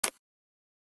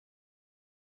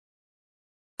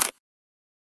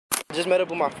just met up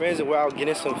with my friends and we're out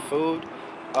getting some food,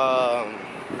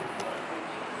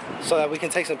 so that we can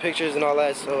take some pictures and all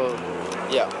that. So,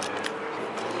 yeah.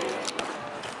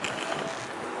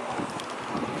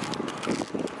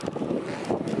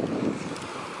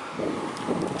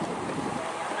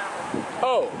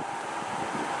 Oh,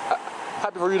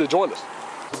 happy for you to join us.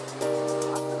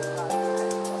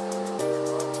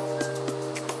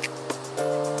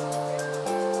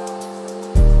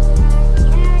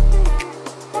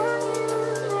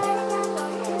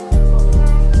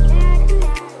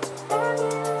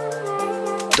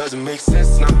 Doesn't make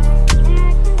sense now.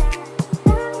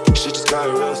 Shit just got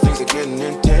real, things are getting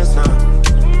intense now.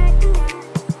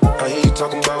 I hear you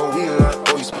talking about we like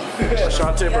always.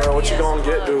 Ashante, bro, what you gonna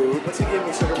get, dude? What you give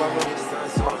me, sugar mama?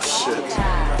 Oh shit,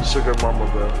 sugar mama,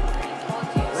 bro.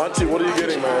 Auntie, what are you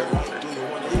getting, man?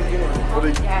 What are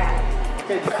you?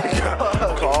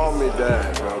 Call me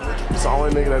dad, bro. It's the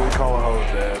only nigga that be calling hoes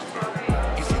dad.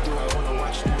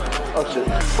 Oh shit.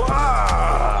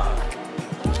 Fuck!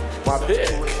 My dick.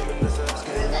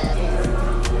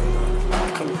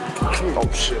 Oh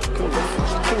shit. Come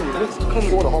here.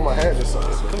 You wanna hold my hand or something?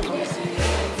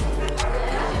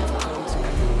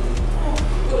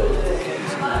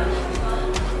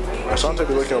 Ashante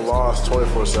be looking lost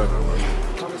 24/7.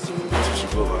 That's what she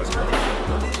feel like.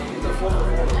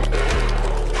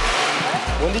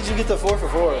 When did you get the 4 for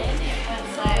 4?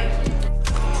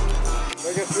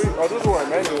 Oh, this is where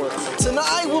Emmanuel went.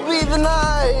 Tonight will be the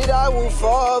night I will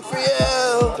fall for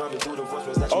you.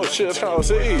 Oh shit, that's kind of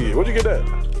OC. Where'd you get that?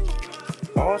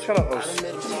 Oh, it's kind of OC.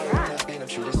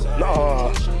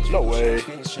 Nah, no way.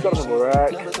 Got it from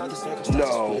Iraq.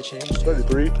 No.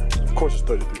 33? Of course it's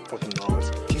 33 fucking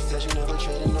dollars.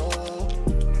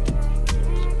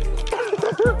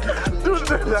 Dude,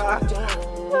 nah.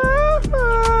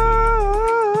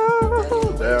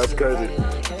 Yeah, that's crazy.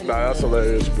 Nah, that's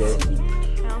hilarious, bro.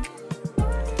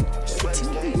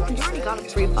 You already got a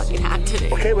 3 fucking hat today.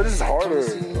 Okay, but this is harder.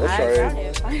 Let's trade.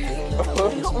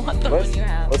 You don't want the one you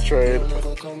have. Let's trade.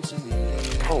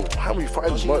 Oh, how we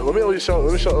find this money? Let me show it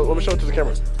to the camera. Let me show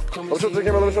it to the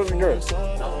camera.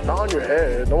 Not on your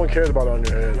head. No one cares about it on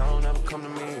your head.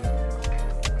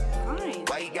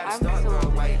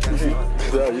 Fine.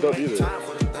 Yeah, you don't need it.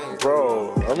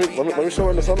 Bro, let me show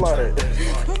it in the sunlight.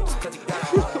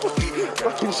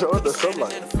 Let me show it in the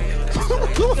sunlight.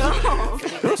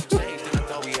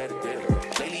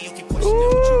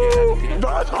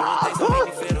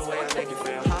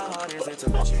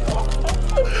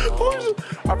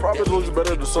 I promise it looks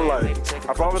better in the sunlight.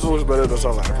 I promise it looks better in the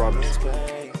sunlight. I promise.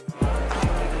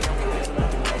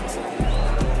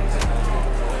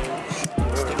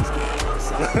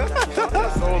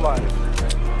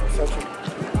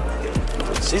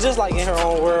 She's just like in her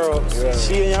own world. Yeah.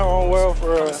 She in her own world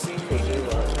for real.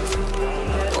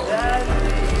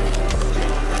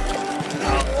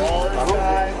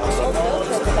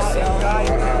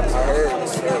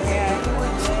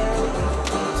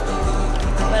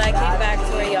 But I came back to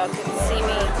where y'all could see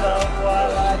me.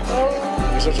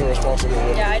 You're such a responsible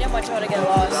woman. Yeah, I didn't want y'all to get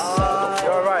lost. So.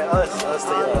 You're right, us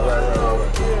together.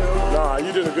 Right. Nah,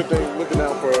 you did a good thing looking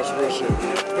out for us, real shit.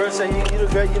 First, say you the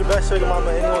best sugar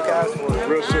mama anyone can ask for.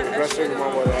 Real shit, best sugar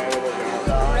mama that I ever looked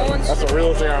at. That's the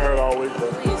real thing I heard all week, bro.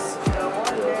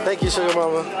 Thank you, sugar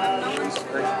mama.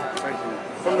 Thank you.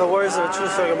 From the words of a true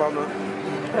sugar mama.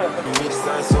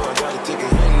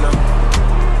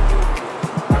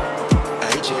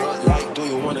 Like, do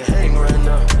you wanna hang right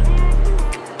now?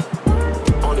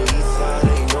 On the east side,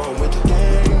 ain't no one with the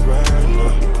gang right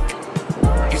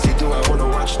now. You say, do I wanna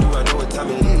watch? Do I know what time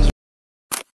it is?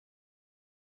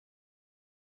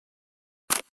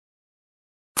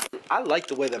 I like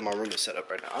the way that my room is set up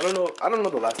right now. I don't know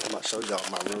the last time I showed y'all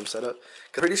my room setup.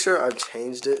 Pretty sure I've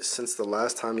changed it since the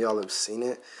last time y'all have seen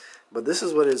it. But this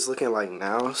is what it's looking like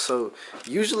now. So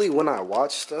usually when I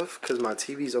watch stuff, because my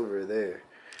TV's over there,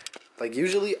 like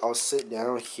usually I'll sit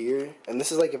down here, and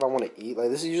this is like if I want to eat, like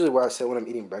this is usually where I sit when I'm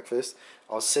eating breakfast.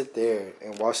 I'll sit there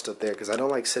and watch stuff there because I don't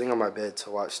like sitting on my bed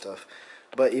to watch stuff.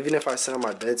 But even if I sit on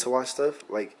my bed to watch stuff,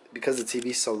 like because the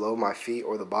TV's so low, my feet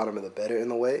or the bottom of the bed are in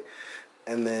the way.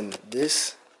 And then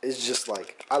this is just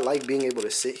like, I like being able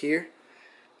to sit here.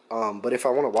 But if I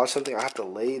want to watch something, I have to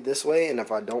lay this way. And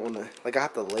if I don't want to, like I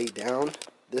have to lay down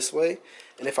this way.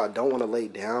 And if I don't want to lay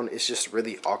down, it's just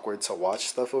really awkward to watch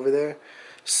stuff over there.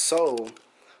 So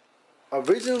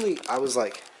originally I was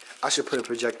like, I should put a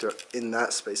projector in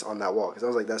that space on that wall. Because I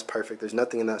was like, that's perfect. There's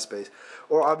nothing in that space.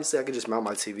 Or obviously I could just mount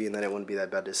my TV and then it wouldn't be that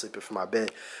bad to sleep in for my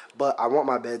bed. But I want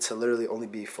my bed to literally only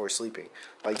be for sleeping.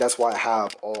 Like that's why I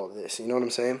have all of this. You know what I'm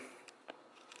saying?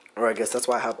 Or I guess that's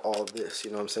why I have all of this,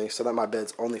 you know what I'm saying? So that my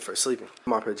bed's only for sleeping.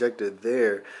 My projector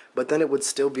there, but then it would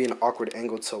still be an awkward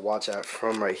angle to watch at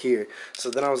from right here. So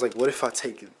then I was like, what if I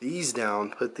take these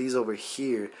down, put these over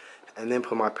here, and then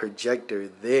put my projector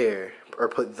there, or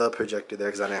put the projector there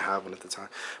because I didn't have one at the time.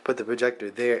 Put the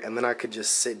projector there, and then I could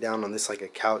just sit down on this like a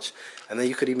couch, and then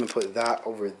you could even put that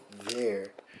over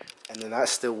there, and then that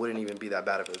still wouldn't even be that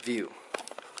bad of a view.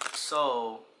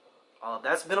 So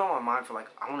that's been on my mind for like,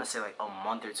 I want to say like a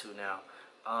month or two now.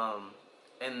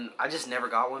 And I just never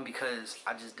got one because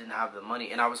I just didn't have the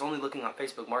money. And I was only looking on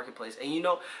Facebook Marketplace. And you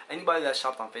know, anybody that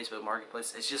shopped on Facebook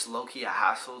Marketplace, it's just low-key a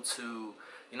hassle to, you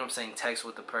know what I'm saying, text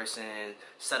with the person,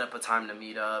 set up a time to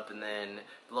meet up, and then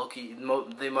low-key,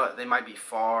 they might be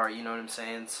far, you know what I'm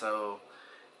saying? So,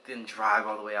 didn't drive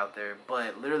all the way out there.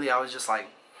 But literally, I was just like,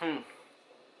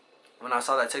 when I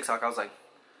saw that TikTok, I was like,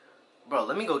 bro,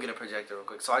 let me go get a projector real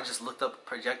quick. So I just looked up a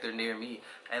projector near me,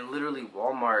 and literally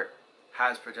Walmart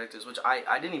has projectors, which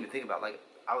I didn't even think about. Like,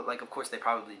 of course they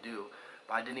probably do,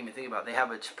 but I didn't even think about it. They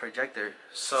have a projector.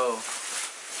 So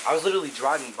I was literally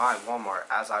driving by Walmart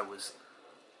as I was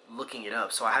looking it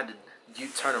up, so I had to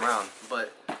turn around.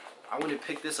 But I went and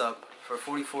picked this up for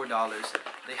 $44.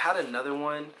 They had another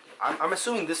one. I'm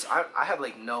assuming this, I have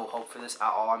like no hope for this at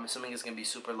all. I'm assuming it's gonna be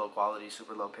super low quality,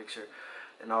 super low picture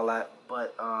and all that,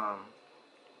 but I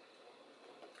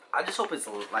just hope it's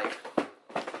like, oh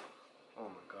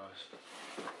my gosh,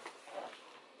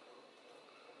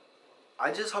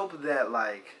 I just hope that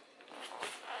like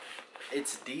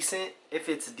it's decent. If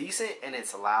it's decent and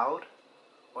it's loud,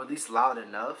 or at least loud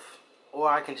enough, or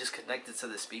I can just connect it to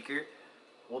the speaker,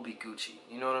 we'll be Gucci.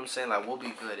 You know what I'm saying? Like, we'll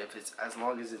be good if it's, as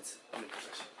long as it's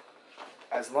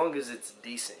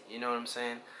decent. You know what I'm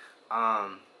saying? I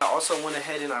also went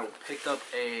ahead and I picked up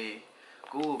a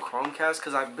Google Chromecast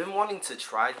because I've been wanting to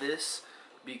try this,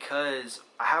 because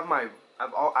I've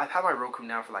had my Roku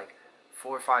now for like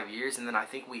 4 or 5 years, and then I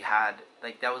think we had,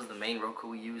 like, that was the main Roku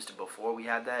we used before we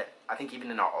had that. I think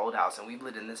even in our old house, and we've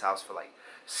lived in this house for like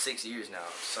 6 years now.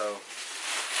 So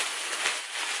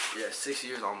yeah, 6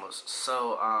 years almost.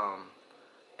 So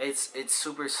it's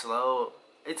super slow.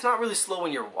 It's not really slow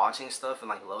when you're watching stuff and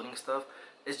like loading stuff.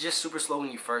 It's just super slow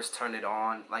when you first turn it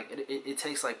on. Like it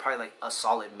takes like probably like a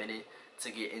solid minute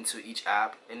to get into each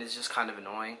app, and it's just kind of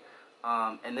annoying.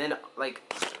 And then like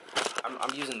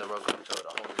I'm using the Roku controller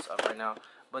to hold this up right now,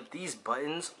 but these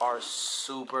buttons are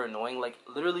super annoying. Like,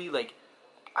 literally, like,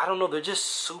 I don't know, they're just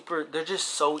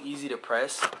so easy to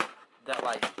press that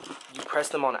like you press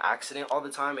them on accident all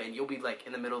the time, and you'll be like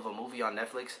in the middle of a movie on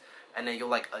Netflix, and then you'll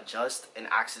like adjust and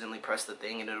accidentally press the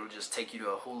thing, and it'll just take you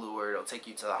to a Hulu, or it'll take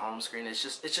you to the home screen. It's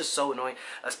just so annoying,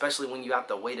 especially when you have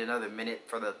to wait another minute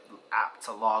for the app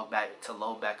to load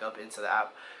back up into the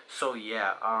app. So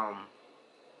yeah,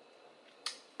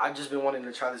 I've just been wanting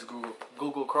to try this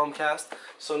Google Chromecast.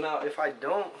 So now if I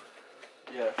don't,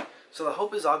 yeah. So the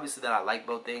hope is obviously that I like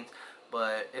both things,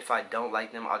 but if I don't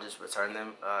like them, I'll just return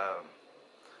them.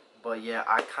 But yeah,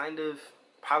 I kind of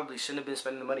probably shouldn't have been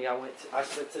spending the money I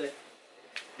spent today,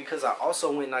 because I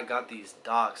also went and I got these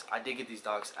docks. I did get these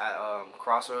docks at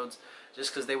Crossroads,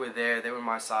 just because they were there. They were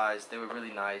my size. They were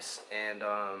really nice. And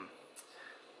I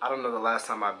don't know the last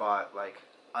time I bought like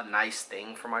a nice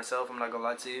thing for myself. I'm not gonna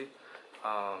lie to you.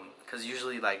 Because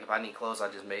usually, like, if I need clothes, I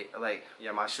just make, like,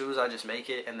 yeah, my shoes, I just make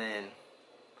it. And then,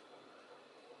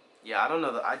 yeah, I don't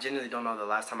know. I genuinely don't know the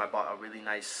last time I bought a really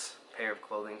nice pair of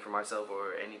clothing for myself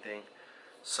or anything.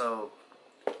 So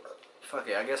fuck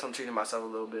it, I guess I'm treating myself a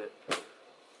little bit.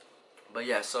 But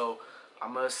yeah, so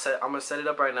I'm gonna set it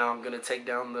up right now. I'm gonna take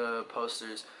down the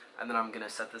posters, and then I'm gonna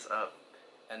set this up,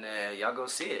 and then y'all go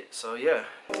see it. So yeah.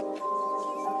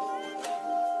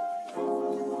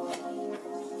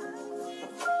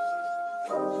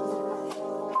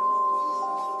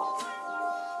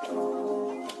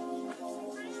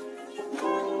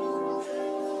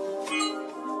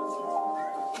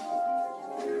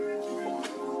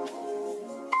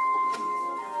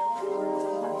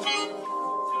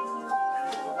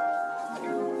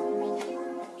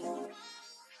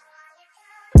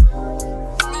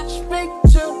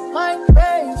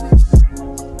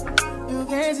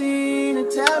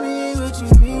 Tell me what you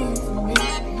mean for me.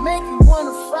 Make you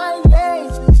wanna fight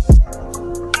lately.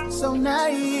 So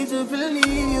naive to believe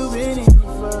you've been in me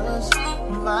first.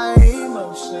 My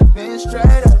emotions been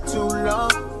straight up too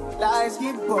long. Lies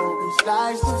get bogus,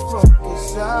 lies to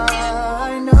focus.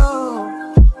 I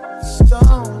know,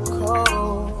 stone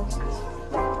cold.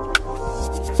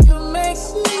 You make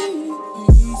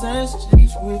scenes and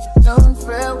streets with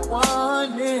unfair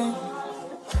warning.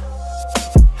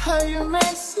 How you make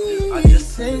scenes.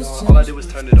 All I did was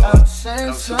turn it on.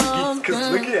 Cause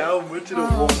look at how much of the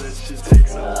wall that shit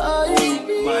takes up. Oh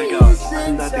my gosh. I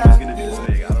did not think it was gonna be this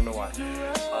big. I don't know why.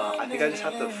 I think I just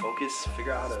have to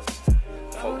figure out how to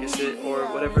focus it or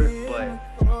whatever.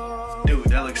 But dude,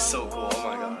 that looks so cool. Oh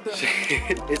my gosh.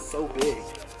 It's so big.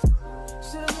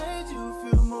 Should've made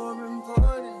you feel more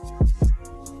important.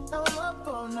 Now I'm up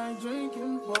all night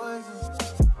drinking poison.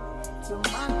 To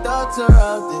my thoughts are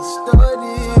out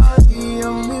distorted. The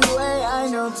only way I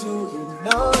know to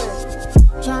ignore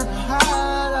it. Trying to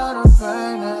hide all the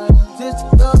pain, just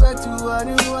to go back to what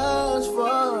it was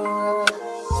for.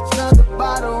 Another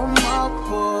bottle, I'm all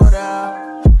poured out.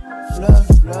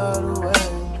 Flood away.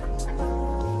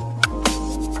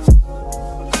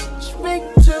 Speak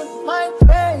to my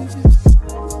baby.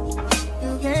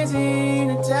 You can't seem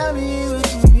to tell me what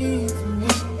you need from me.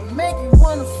 Make you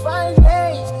wanna fight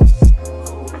late.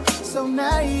 So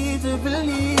naive to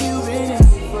believe you've been in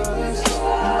first.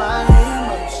 My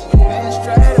emotions been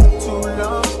straight up too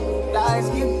long. Lies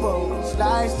get bogus,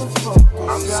 lies to focus.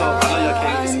 I'm so glad y'all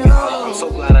can't see me. I'm so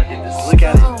glad I did this. Look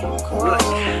at it.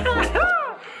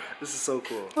 This is so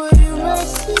cool. But you may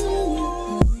see.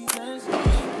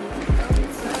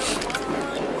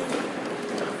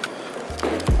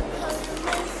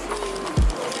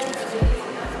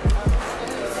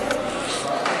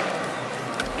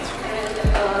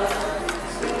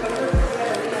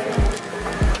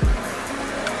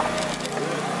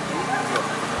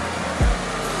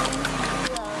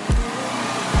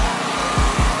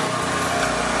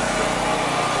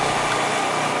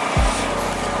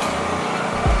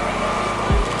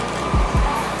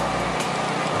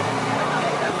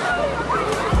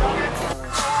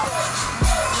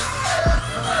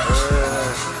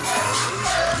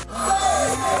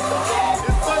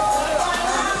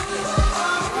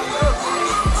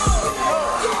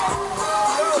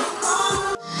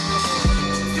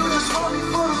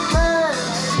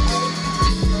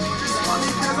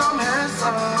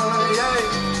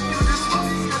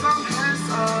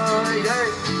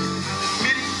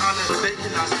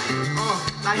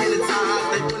 I hit the time,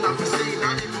 they will not proceed,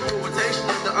 not even rotation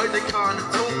of the earth, they call an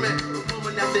atonement.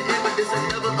 Performing at the end, but this ain't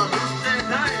never a loose thing.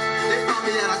 They found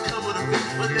me and I come with a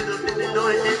bitch, but little bit, they know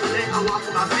it ain't late. I walk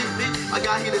on my feet, I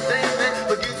got here the same day,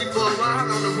 but guilty for a while,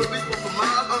 on the whip, but for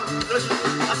miles,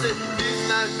 I said, this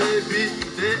night, baby,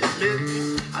 they let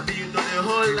me. I be, you know, their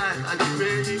whole life, I get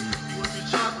ready. You want to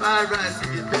chop my rice,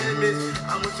 you get famous.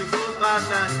 I want to go 5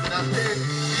 nights, and I pay.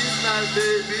 This night,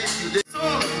 baby, you did.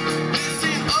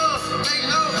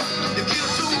 You kill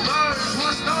 2 birds,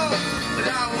 1 stone. But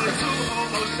I want 2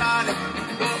 almost shot it.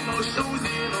 Got more shoes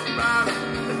in a ride.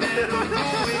 But then I'm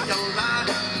doing your line.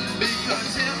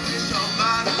 Because him is your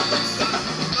body.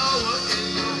 You know what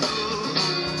is good.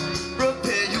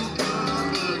 Prepare you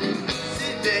good.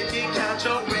 Sit back and count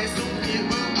your ransom. It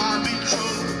will all be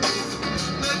true.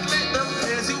 Look at the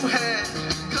plans you had.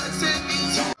 Continue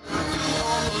to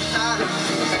almost shot it.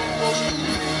 Almost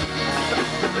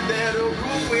but that'll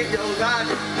ruin your life.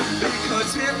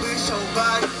 Because him with your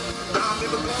body. I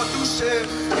remember going through shit.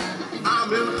 I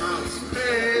remember I was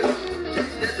scared.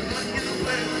 Just let the money get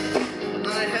away. I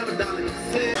ain't have a dollar to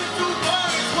say. 2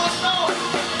 boys, 1 stone.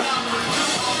 I was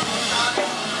 2 almost shot it.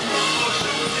 More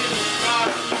shoes in the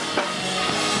ride.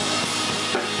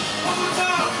 One more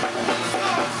time.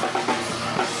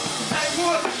 Hey,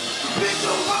 what? Big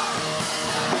so hot.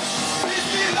 This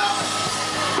shit up.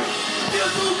 Still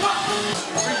too hot.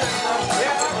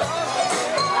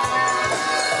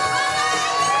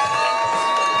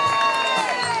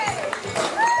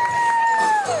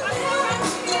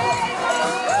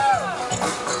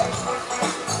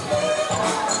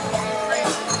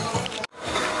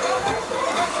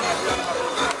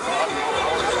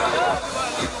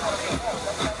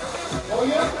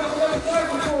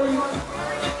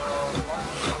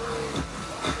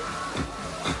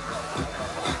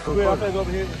 Wait, I'm gonna go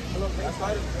over here. Hello,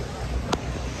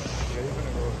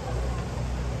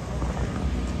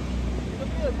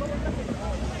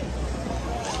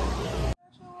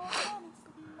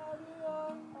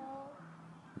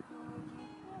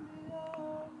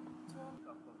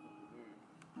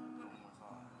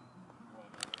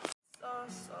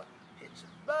 Hit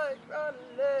your bike, run a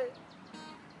leg.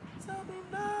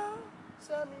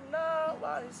 Tell me now,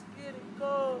 why it's getting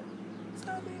cold.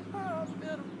 Tell me how I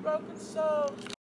feel the broken soul.